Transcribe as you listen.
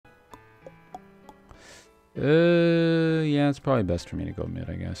Yeah, it's probably best for me to go mid,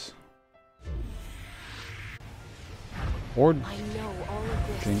 I guess. Or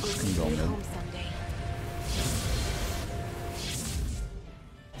Jinx can go mid.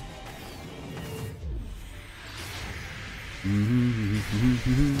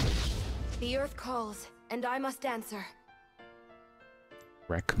 The earth calls, and I must answer.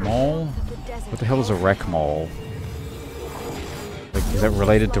 Wreck Mall? What the hell is a wreck mall? Like, is that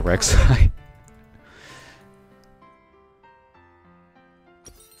related to Rek'Sai?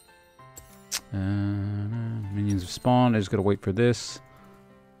 Minions have spawned. I just gotta wait for this.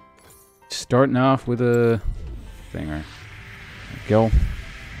 Starting off with a thinger. There we go.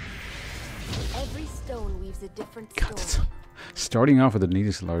 Every stone weaves a different God, story. starting off with the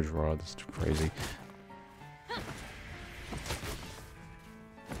neatest large rod. That's too crazy.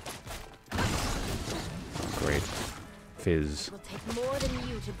 Oh, great. Fizz. It will take more than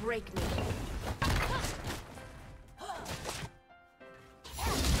you to break me.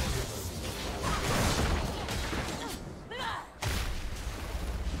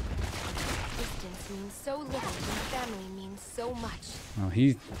 Distance means so little when family means so much. Well,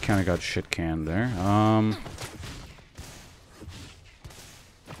 he kind of got shit canned there.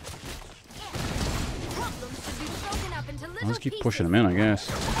 Let's keep pushing him in, I guess.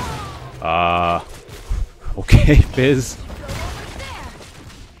 Okay, Fizz.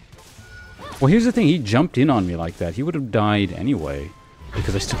 Well, here's the thing. He jumped in on me like that. He would have died anyway,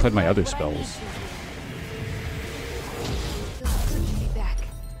 because I still had my other spells.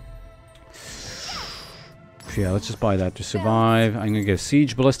 Yeah, let's just buy that to survive. I'm gonna get a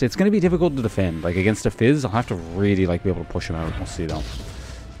Siege Ballista. It's gonna be difficult to defend. Like, against a Fizz, I'll have to really, like, be able to push him out. We'll see, though.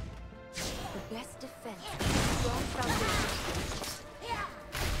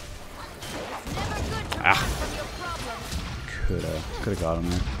 Ah! Coulda got him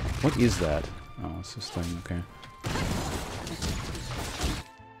there. What is that? Oh, it's this thing, okay.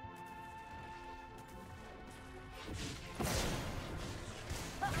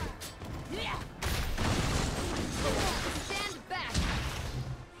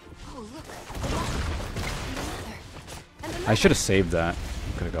 I should have saved that.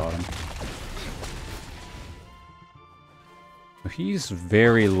 Could have got him. He's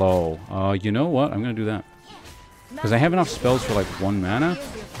very low. You know what? I'm gonna do that. Because I have enough spells for like 1 mana.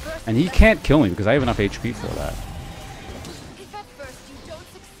 And he can't kill me because I have enough HP for that.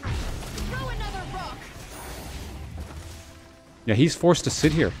 Yeah, he's forced to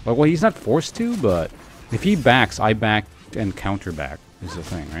sit here. Well, he's not forced to, but if he backs, I back and counter back is the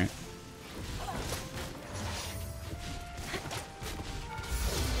thing, right?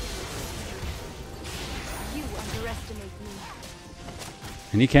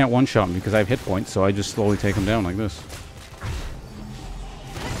 And he can't one-shot me because I have hit points, so I just slowly take him down like this.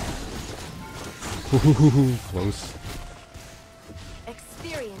 Ooh, close.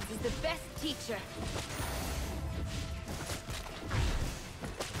 Experience is the best teacher.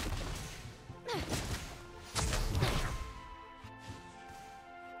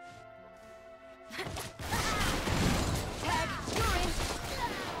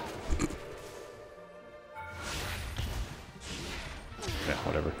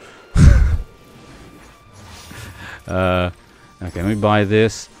 Whatever. Okay, let me buy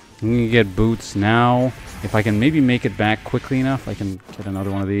this. I'm gonna get boots now. If I can maybe make it back quickly enough, I can get another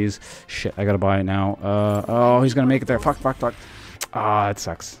one of these. Shit, I gotta buy it now. Oh, he's gonna make it there. Fuck, fuck, fuck. Ah, it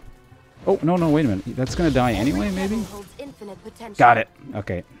sucks. Oh, no, no, wait a minute. That's gonna die anyway, maybe? Got it.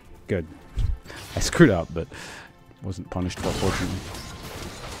 Okay, good. I screwed up, but wasn't punished, fortunately.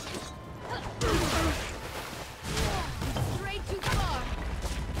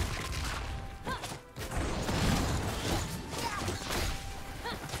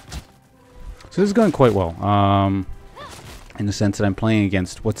 So this is going quite well, in the sense that I'm playing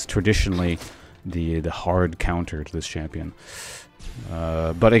against what's traditionally the hard counter to this champion.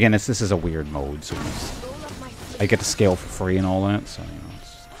 But again, this is a weird mode, so I get to scale for free and all that, so you know,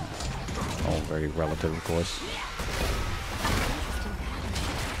 it's all very relative, of course.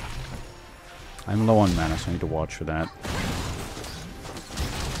 I'm low on mana, so I need to watch for that.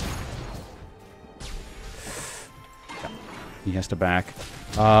 He has to back.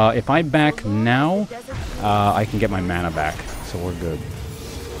 If I back now, I can get my mana back, so we're good.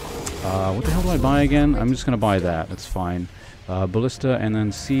 What the hell do I buy again? I'm just gonna buy that, that's fine. Ballista and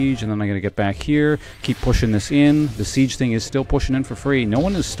then Siege, and then I'm gonna get back here, keep pushing this in. The Siege thing is still pushing in for free. No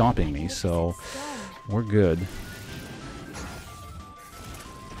one is stopping me, so we're good.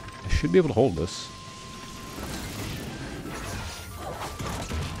 I should be able to hold this.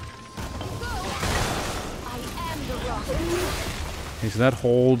 Okay, so that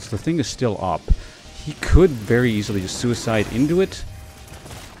holds. The thing is still up. He could very easily just suicide into it.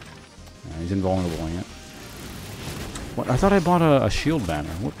 He's invulnerable in it. What? I thought I bought a shield banner.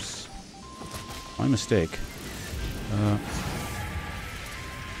 Whoops. My mistake.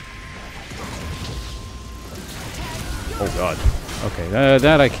 Oh god. Okay,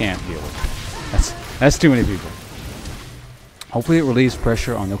 that I can't deal with. That's too many people. Hopefully it relieves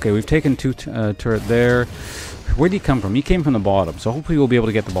pressure on... Okay, we've taken 2 turret there. Where did he come from? He came from the bottom, so hopefully we'll be able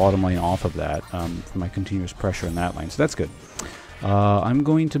to get the bottom lane off of that for my continuous pressure in that lane, so that's good. I'm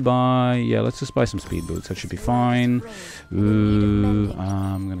going to buy... Yeah, let's just buy some speed boots. That should be fine. Ooh,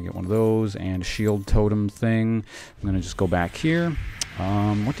 I'm going to get one of those and a shield totem thing. I'm going to just go back here.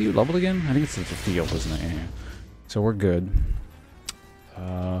 What do you level again? I think it's the field, isn't it? Yeah. So we're good.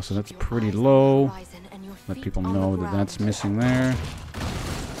 So that's pretty low. Let people know that that's missing there.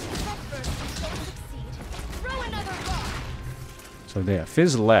 So yeah,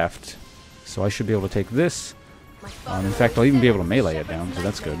 Fizz left. So I should be able to take this. In fact, I'll even be able to melee it down, so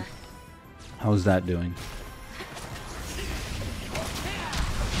that's good. How's that doing?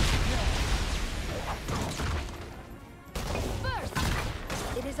 First,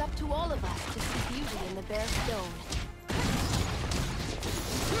 it is up to all of us to see beauty in the bare stone.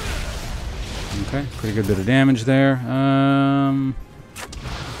 Okay, pretty good bit of damage there.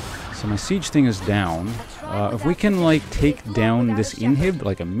 So my siege thing is down. If we can like take down this inhib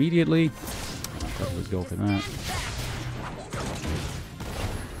like immediately, I thought we'd go for that.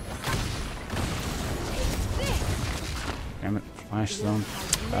 Damn it, flash zone.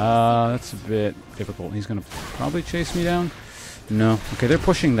 That's a bit difficult. He's gonna probably chase me down. No. Okay, they're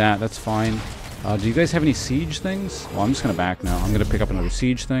pushing that. That's fine. Do you guys have any siege things? Well, I'm just gonna back now. I'm gonna pick up another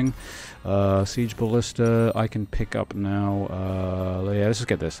siege thing. Siege ballista. I can pick up now. Yeah, let's just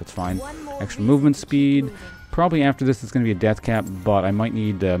get this. That's fine. Extra movement speed. Probably after this, it's gonna be a death cap, but I might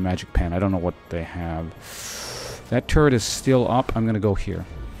need magic pen. I don't know what they have. That turret is still up. I'm gonna go here.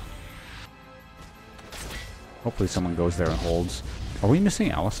 Hopefully someone goes there and holds. Are we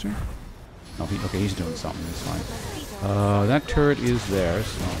missing Alistair? No, okay, he's doing something. It's fine. That turret is there,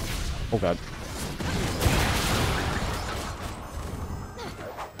 so... Oh god.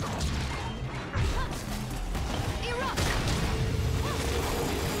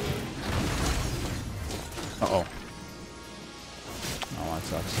 Uh-oh. Oh, that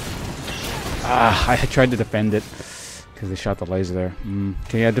sucks. Ah, I tried to defend it because they shot the laser there.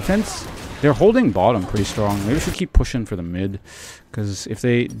 Okay, yeah, defense... They're holding bottom pretty strong. Maybe we should keep pushing for the mid, because if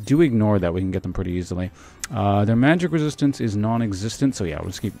they do ignore that, we can get them pretty easily. Their magic resistance is non-existent, so yeah, we'll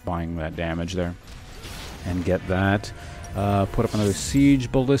just keep buying that damage there. And get that. Put up another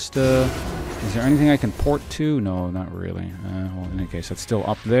siege ballista. Is there anything I can port to? No, not really. Well, in any case, that's still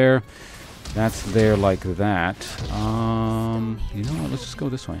up there. That's there like that. You know what? Let's just go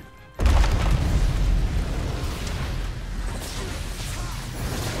this way.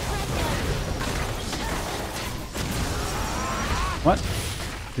 What?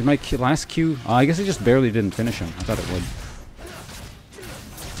 Did my last Q... I guess it just barely didn't finish him. I thought it would.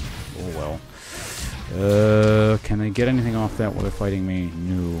 Oh well. Can they get anything off that while they're fighting me?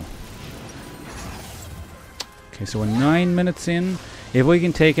 No. Okay, so we're 9 minutes in. If we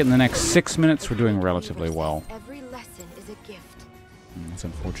can take it in the next 6 minutes, we're doing relatively well. Every lesson is a gift. That's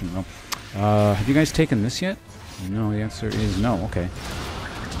unfortunate though. Have you guys taken this yet? No, the answer is no. Okay.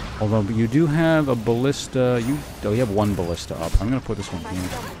 Although you do have a ballista. You have one ballista up. I'm gonna put this one here.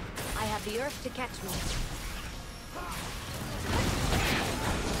 I have the earth to catch me.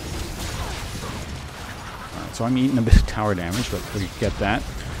 Alright, so I'm eating a bit of tower damage, but we get that.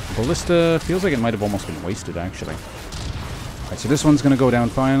 Ballista feels like it might have almost been wasted, actually. Alright, so this one's gonna go down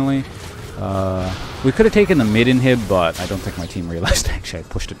finally. We could have taken the mid inhib, but I don't think my team realized actually I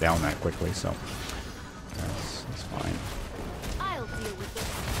pushed it down that quickly, so that's fine. I'll deal with this.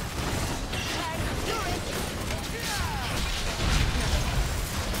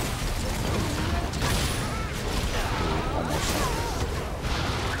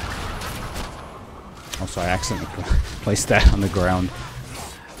 Oh, sorry, I accidentally placed that on the ground.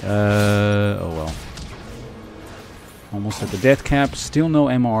 Oh well. Almost at the death cap. Still no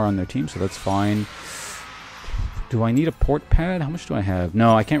MR on their team, so that's fine. Do I need a port pad? How much do I have?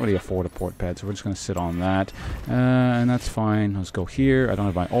 No, I can't really afford a port pad, so we're just going to sit on that. And that's fine. Let's go here. I don't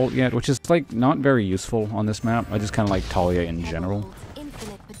have my ult yet, which is, like, not very useful on this map. I just kind of like Taliyah in general.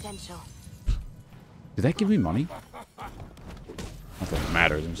 Infinite potential. Did that give me money? Not that it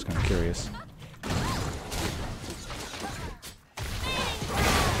matters, I'm just kind of curious.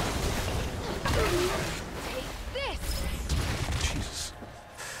 Jesus.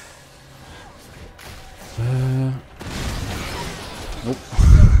 Nope.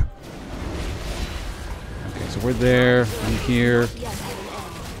 So we're there. I'm here.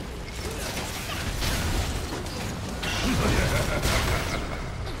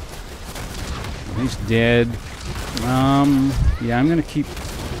 He's dead. Yeah, I'm gonna keep.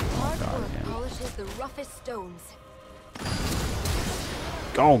 Oh god, yeah.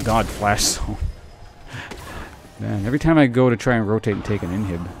 Oh god, flash zone. Man, every time I go to try and rotate and take an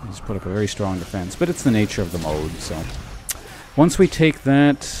inhib, I just put up a very strong defense. But it's the nature of the mode, so. Once we take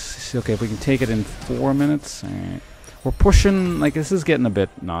that, okay, if we can take it in 4 minutes, right. We're pushing, like, this is getting a bit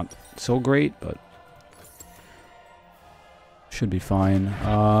not so great, but should be fine.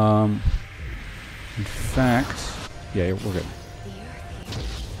 In fact, yeah, we're good.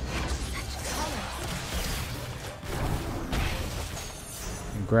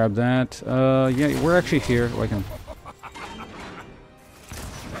 Grab that. Yeah, we're actually here. I can.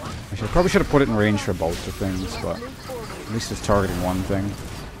 Actually, I probably should have put it in range for both the things, but at least it's targeting one thing.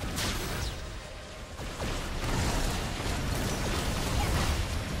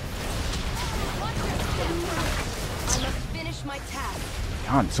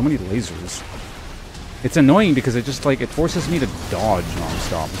 God, so many lasers. It's annoying because it just, like, it forces me to dodge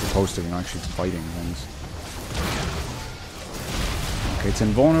non-stop as opposed to, you know, actually fighting things. Okay, it's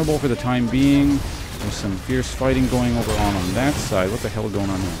invulnerable for the time being. There's some fierce fighting going over on that side. What the hell is going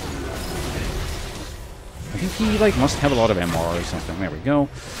on here? I think he, like, must have a lot of MR or something. There we go. No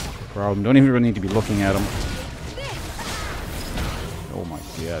problem. Don't even really need to be looking at him. Oh my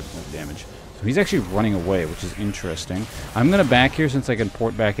god, no damage. So he's actually running away, which is interesting. I'm gonna back here since I can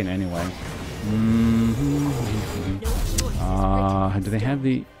port back in anyway. Do they have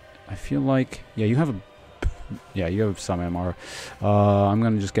the... I feel like... Yeah, you have a... Yeah, you have some MR. I'm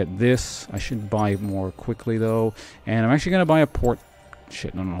gonna just get this. I should buy more quickly, though. And I'm actually gonna buy a port...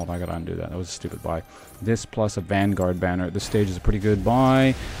 Shit, no, hold on, I gotta undo that. That was a stupid buy. This plus a Vanguard banner at this stage is a pretty good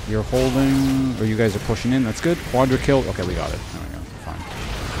buy. You're holding... Or you guys are pushing in. That's good. Quadra kill. Okay, we got it. There we go. Fine.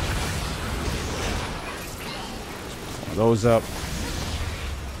 One of those up.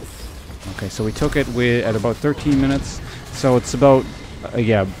 Okay, so we took it at about 13 minutes. So it's about...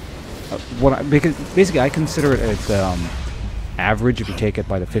 yeah... because basically I consider it at average if you take it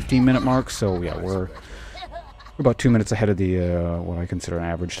by the 15-minute mark. So yeah, we're about 2 minutes ahead of the what I consider an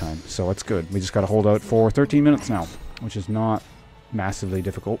average time. So that's good. We just got to hold out for 13 minutes now, which is not massively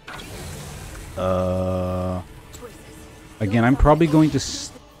difficult. Again, I'm probably going to.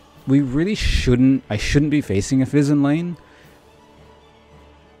 We really shouldn't. I shouldn't be facing a Fizz in lane.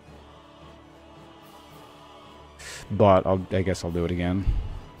 But I guess I'll do it again.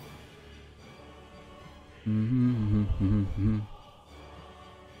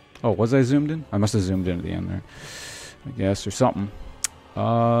 Oh, was I zoomed in? I must have zoomed in at the end there. I guess, or something.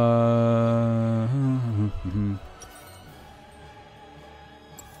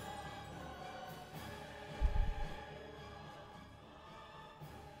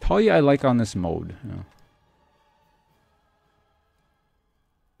 Taliyah I like on this mode. Yeah.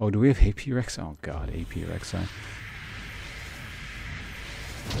 Oh, do we have AP Rex? Oh god, AP Rex.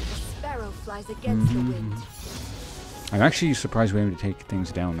 Flies against the wind. I'm actually surprised we were able to take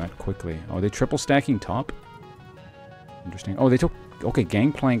things down that quickly. Oh, are they triple stacking top? Interesting. Oh, they took... Okay,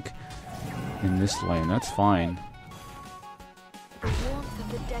 Gangplank in this lane. That's fine. The warmth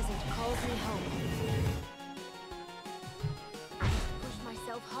of the desert calls me home. Push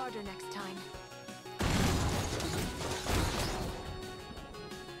myself harder next time.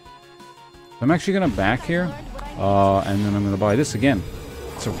 I'm actually going to back here. And then I'm going to buy this again.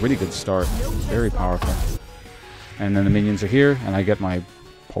 It's a really good start. Very powerful. And then the minions are here, and I get my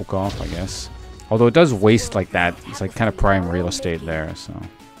poke off, I guess. Although it does waste like that. It's like kind of prime real estate there, so...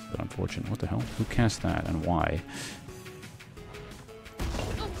 But unfortunate. What the hell? Who cast that, and why?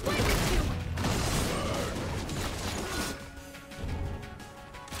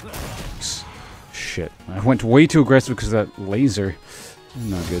 Shit. I went way too aggressive because of that laser.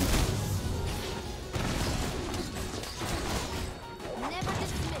 Not good.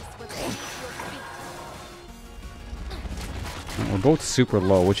 We're both super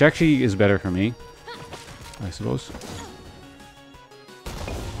low, which actually is better for me, I suppose.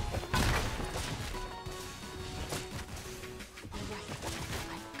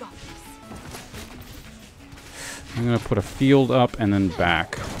 I'm gonna put a field up and then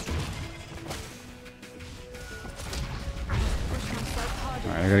back.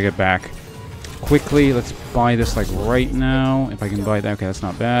 Alright, I gotta get back quickly. Let's buy this like right now. If I can buy that, okay, that's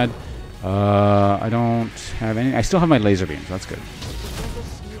not bad. I don't have any. I still have my laser beams. That's good.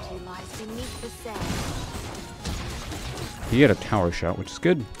 He had a tower shot, which is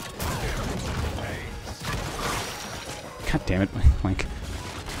good. God damn it, like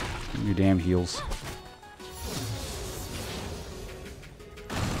your damn heals.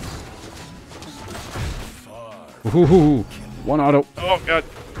 Ooh, one auto. Oh god.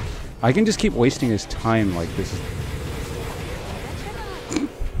 I can just keep wasting his time like this.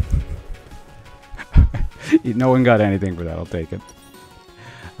 No one got anything for that. I'll take it.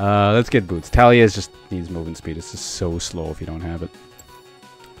 Let's get boots. Taliyah just needs movement speed. It's just so slow if you don't have it.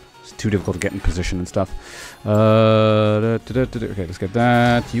 It's too difficult to get in position and stuff. Okay, let's get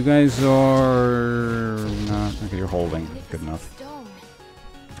that. You guys are not. Okay, you're holding. Good enough.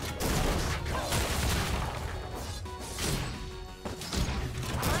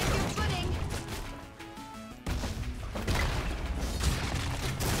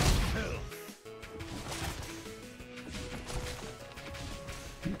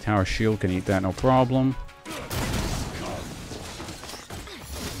 Tower shield can eat that, no problem.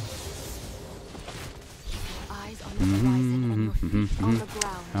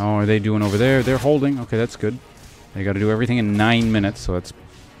 How are they doing over there? They're holding. Okay, that's good. They got to do everything in 9 minutes, so that's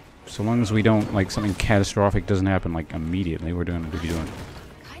so long as we don't like something catastrophic doesn't happen like immediately. We're doing what we're doing.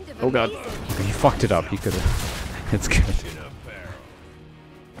 Oh god. Okay, he fucked it up. He could have. It's good.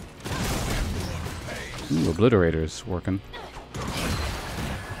 Ooh, Obliterator's working.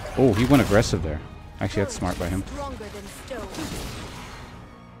 Oh, he went aggressive there. Actually, that's smart by him.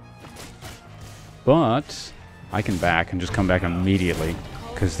 But I can back and just come back immediately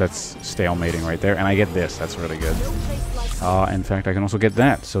because that's stalemating right there. And I get this. That's really good. In fact, I can also get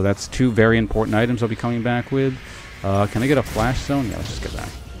that. So that's two very important items I'll be coming back with. Can I get a flash zone? Yeah, let's just get that.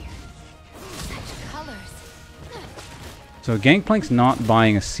 So Gangplank's not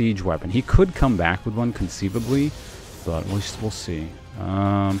buying a siege weapon. He could come back with one conceivably, but we'll see.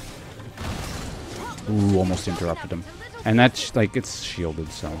 Ooh, almost interrupted him. And that's like, it's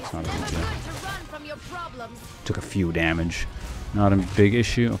shielded, so it's not a big deal. Took a few damage. Not a big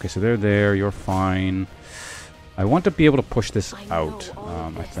issue. Okay, so they're there. You're fine. I want to be able to push this out,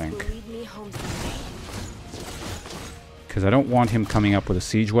 I think. Because I don't want him coming up with a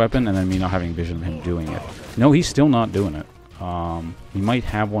siege weapon and then me not having vision of him doing it. No, he's still not doing it. He might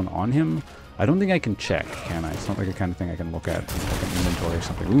have one on him. I don't think I can check, can I? It's not like a kind of thing I can look at in like an inventory or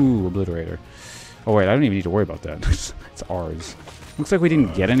something. Ooh, Obliterator. Oh wait, I don't even need to worry about that. It's ours. Looks like we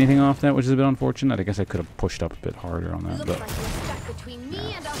didn't get anything off that, which is a bit unfortunate. I guess I could have pushed up a bit harder on that, but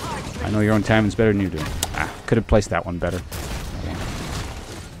yeah. I know your own timing's better than you do. Ah, could have placed that one better. Okay.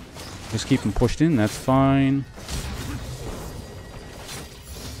 Just keep him pushed in, that's fine.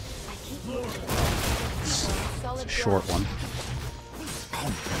 It's a short one.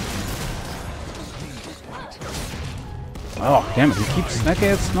 Oh, damn it, he keeps... Okay,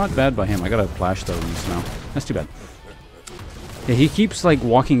 it's not bad by him. I gotta flash those now. That's too bad. Yeah, he keeps, like,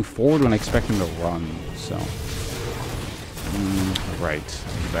 walking forward when I expect him to run, so... right.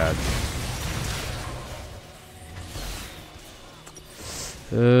 Too bad.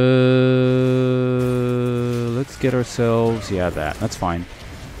 Let's get ourselves... Yeah, that. That's fine.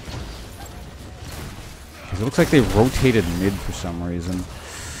 Because it looks like they rotated mid for some reason.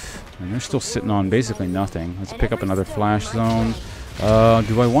 And they're still sitting on basically nothing. Let's pick up another flash zone.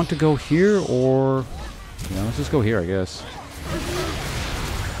 Do I want to go here or... Yeah, let's just go here, I guess.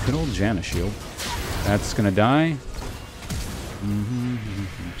 Good old Janna shield. That's gonna die.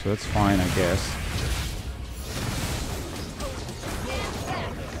 So that's fine, I guess.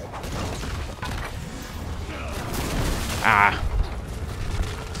 Ah!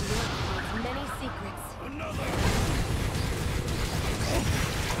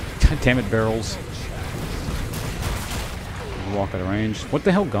 God damn it, barrels. Walk out of range. What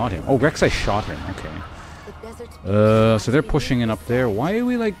the hell got him? Oh, Rek'Sai shot him. Okay. So they're pushing in up there. Why are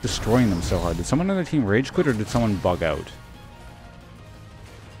we, like, destroying them so hard? Did someone on their team rage quit, or did someone bug out?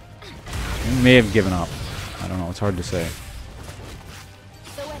 They may have given up. I don't know. It's hard to say.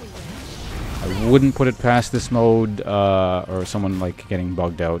 I wouldn't put it past this mode, or someone, like, getting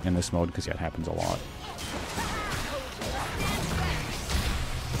bugged out in this mode, because, yeah, it happens a lot.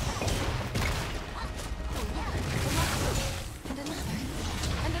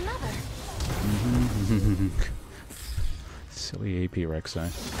 Silly AP Rek'Sai.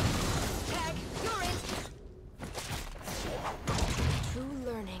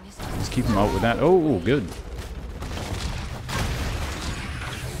 Let's keep him out with that. Oh, good.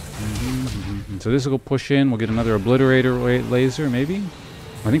 So this will go push in. We'll get another Obliterator laser, maybe?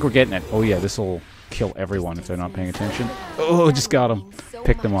 I think we're getting it. Oh yeah, this will kill everyone if they're not paying attention. Oh, just got him.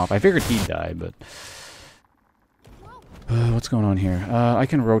 Picked him off. I figured he'd die, but... what's going on here? I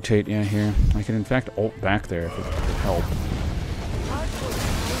can rotate, yeah, here. I can, in fact, ult back there if it would help.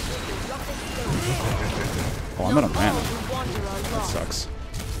 Oh, I'm out of mana. That sucks.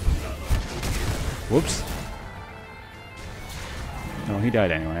 Whoops. No, he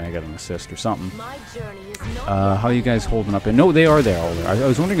died anyway. I got an assist or something. My journey is no How are you guys holding up? No, they are there. All there. I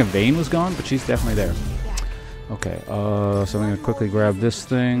was wondering if Vayne was gone, but she's definitely there. Okay, so I'm going to quickly grab this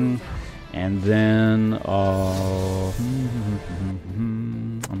thing. And then, I'm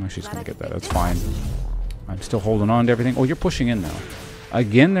actually just going to get that. That's fine. I'm still holding on to everything. Oh, you're pushing in now.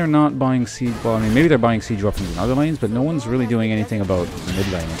 Again, they're not buying siege. Well, I mean, maybe they're buying siege weapons in other lanes, but no one's really doing anything about mid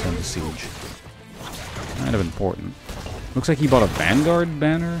lane in terms of siege. Kind of important. Looks like he bought a Vanguard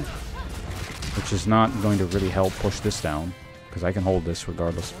banner, which is not going to really help push this down, because I can hold this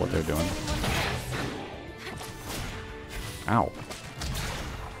regardless of what they're doing. Ow.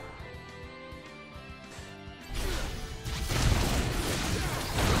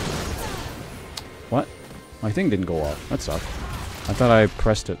 What? My thing didn't go off. That sucked. I thought I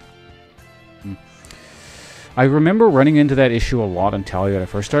pressed it. I remember running into that issue a lot on Taliyah when I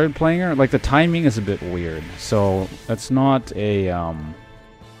first started playing her. Like, the timing is a bit weird. So, that's not a,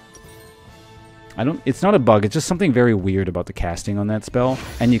 it's not a bug. It's just something very weird about the casting on that spell.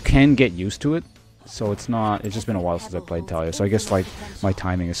 And you can get used to it. So, it's just been a while since I played Taliyah. So, I guess, like, my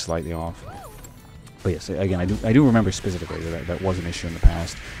timing is slightly off. But yes, again, I do remember specifically that was an issue in the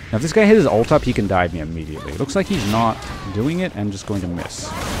past. Now, if this guy hit his ult up, he can dive me immediately. It looks like he's not doing it and just going to miss,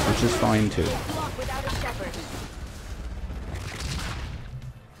 which is fine too.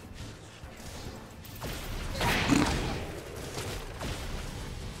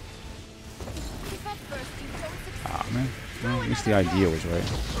 Ah, man. Well, at least the idea was right.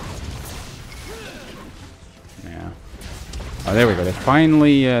 Yeah. Oh, there we go. They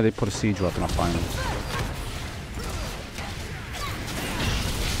finally, they put a siege weapon up finally.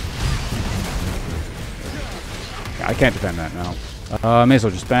 Yeah, I can't defend that now. May as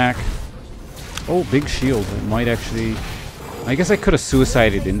well just back. Oh, big shield. It might actually... I guess I could have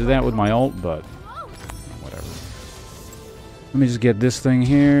suicided into that with my ult, but... whatever. Let me just get this thing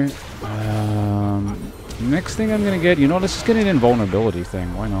here. Next thing I'm gonna get... You know, let's just get an invulnerability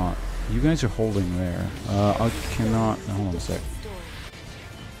thing. Why not? You guys are holding there. I cannot... hold on a sec.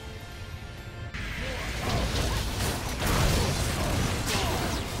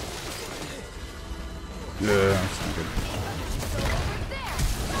 That's not good.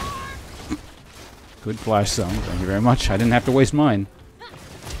 Good flash zone. Thank you very much. I didn't have to waste mine.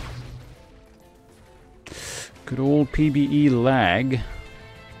 Good old PBE lag.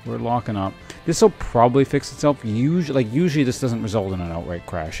 We're locking up. This will probably fix itself. Usually this doesn't result in an outright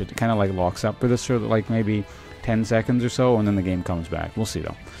crash. It kind of like locks up for this for like maybe 10 seconds or so, and then the game comes back. We'll see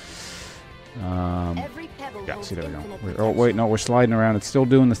though. Yeah, see, there we go. Oh wait, no, we're sliding around. It's still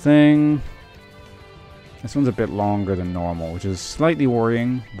doing the thing. This one's a bit longer than normal, which is slightly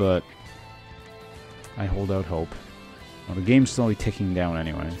worrying, but I hold out hope. Well, the game's slowly ticking down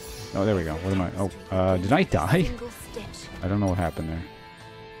anyway. Oh, there we go. What am I? Oh, did I die? I don't know what happened there.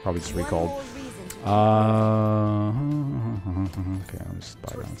 Probably just recalled. Okay, I'll just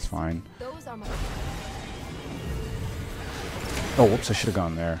buy that. It's fine. Oh, whoops, I should have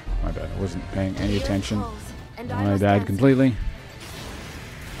gone there. My bad. I wasn't paying any attention. And I died completely.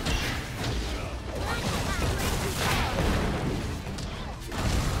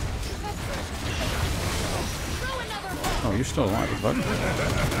 Oh, you're still alive, bud. There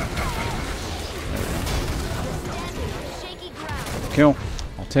we go. Kill.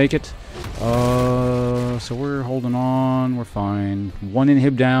 I'll take it. So we're holding on. We're fine. 1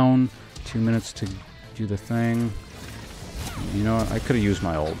 inhib down. 2 minutes to do the thing. You know what? I could have used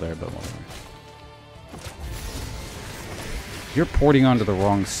my ult there, but whatever. You're porting onto the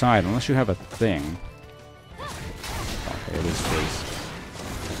wrong side unless you have a thing. Okay, it is Fizz.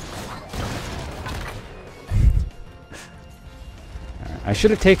 I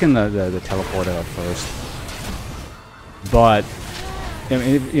should have taken the teleport out first, but I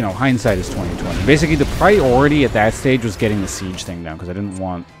mean, you know, hindsight is 20/20. Basically, the priority at that stage was getting the siege thing down because I didn't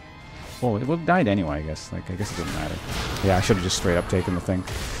want. Well, it died anyway. I guess. I guess it didn't matter. Yeah, I should have just straight up taken the thing.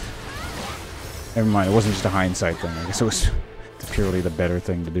 Never mind. It wasn't just a hindsight thing. I guess it was purely the better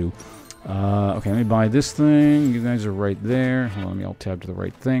thing to do. Okay, let me buy this thing. You guys are right there. Hold on, let me alt tab to the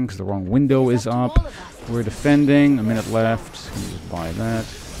right thing because the wrong window is up. We're defending. A minute left. Let me just buy that.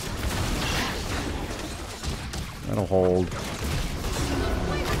 That'll hold.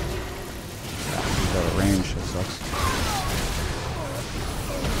 Out of range. That sucks.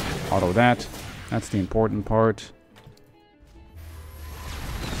 Auto that. That's the important part.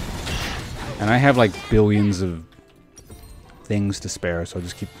 And I have like billions of things to spare, so I'll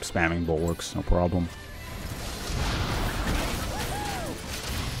just keep spamming bulwarks, no problem.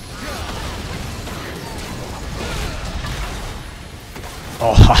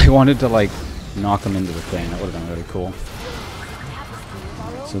 Oh, I wanted to like knock him into the thing. That would have been really cool.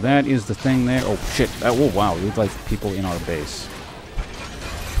 So that is the thing there. Oh, shit. Oh, wow. We look like people in our base.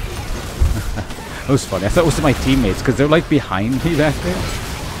 That was funny. I thought it was my teammates, because they're, like, behind me back there.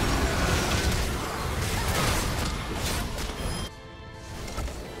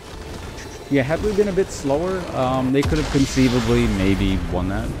 Yeah, had we been a bit slower, they could have conceivably maybe won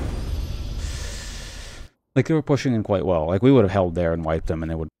that. Like, they were pushing in quite well. Like, we would have held there and wiped them,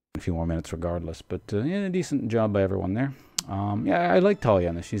 and they would have a few more minutes regardless. But, yeah, a decent job by everyone there. Yeah, I like Taliyah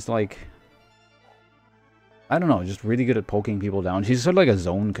in this. She's, like... I don't know, just really good at poking people down. She's sort of like a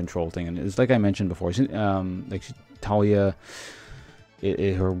zone control thing, and it's like I mentioned before. She, Taliyah,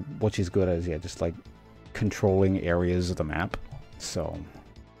 what she's good at is, yeah, just, like, controlling areas of the map. So...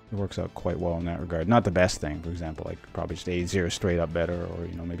 it works out quite well in that regard. Not the best thing, for example, like probably just A0 straight up better, or,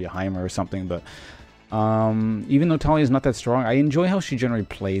 you know, maybe a Heimer or something, but even though Taliyah is not that strong, I enjoy how she generally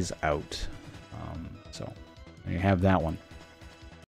plays out. So, there you have that one.